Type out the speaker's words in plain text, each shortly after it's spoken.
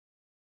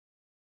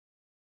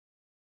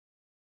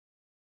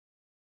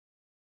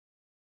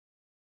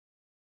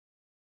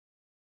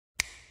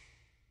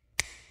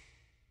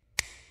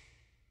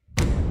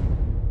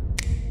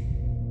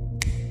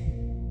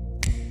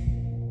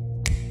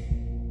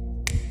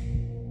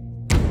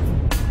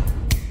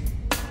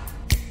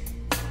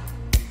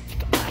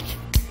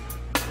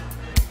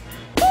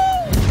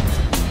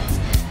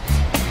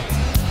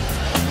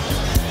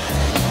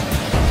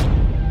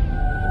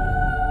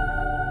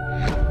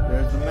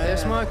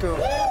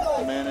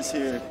is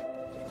here.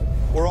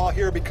 We're all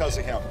here because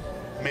of him.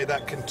 May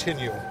that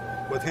continue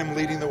with him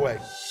leading the way.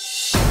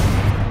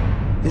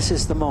 This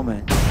is the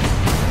moment.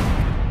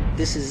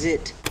 This is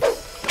it.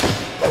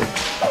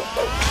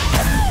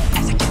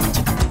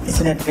 It's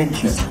an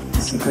adventure.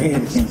 It's a great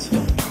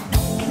adventure.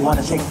 You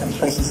want to take them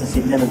places that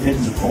they've never been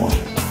before.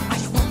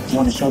 You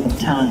want to show them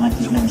town like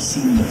you've never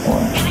seen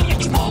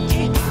before.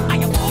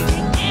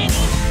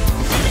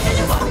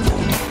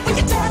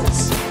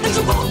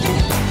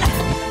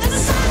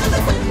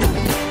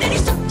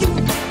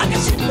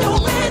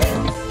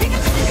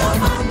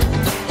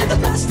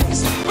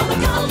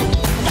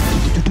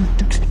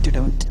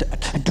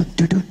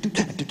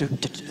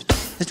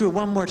 Let's do it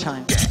one more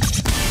time.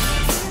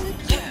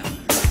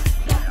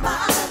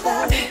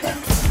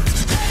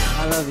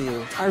 I love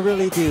you. I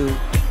really do.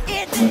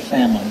 We're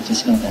family,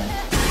 just know that.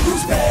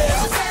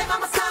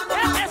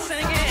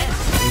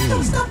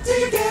 Don't stop till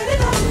you get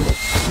it on.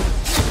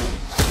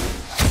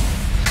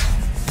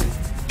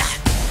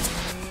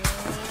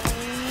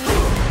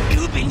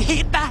 You've been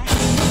hit by,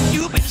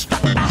 you've been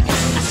struck by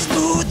a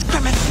smooth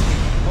criminal.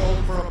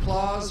 Hold for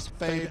applause,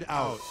 fade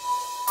out.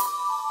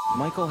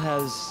 Michael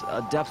has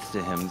a depth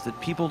to him that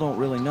people don't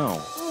really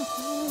know.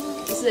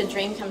 This is a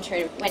dream come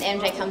true. When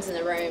MJ comes in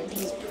the room,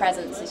 his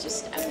presence is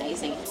just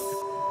amazing.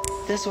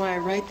 That's why I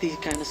write these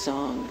kind of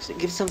songs. It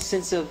gives some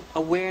sense of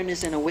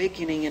awareness and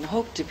awakening and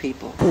hope to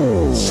people. The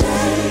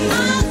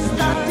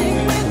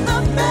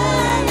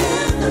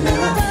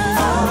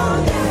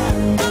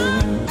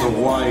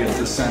why at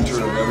the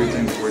center of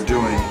everything that we're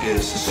doing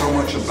is so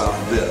much about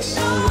this.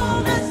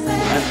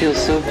 I feel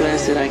so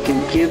blessed that I can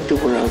give the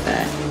world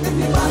that.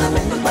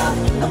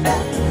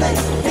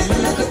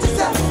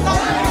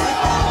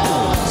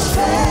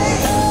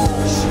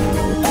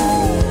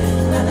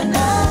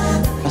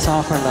 Let's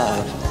offer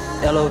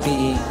love. Love.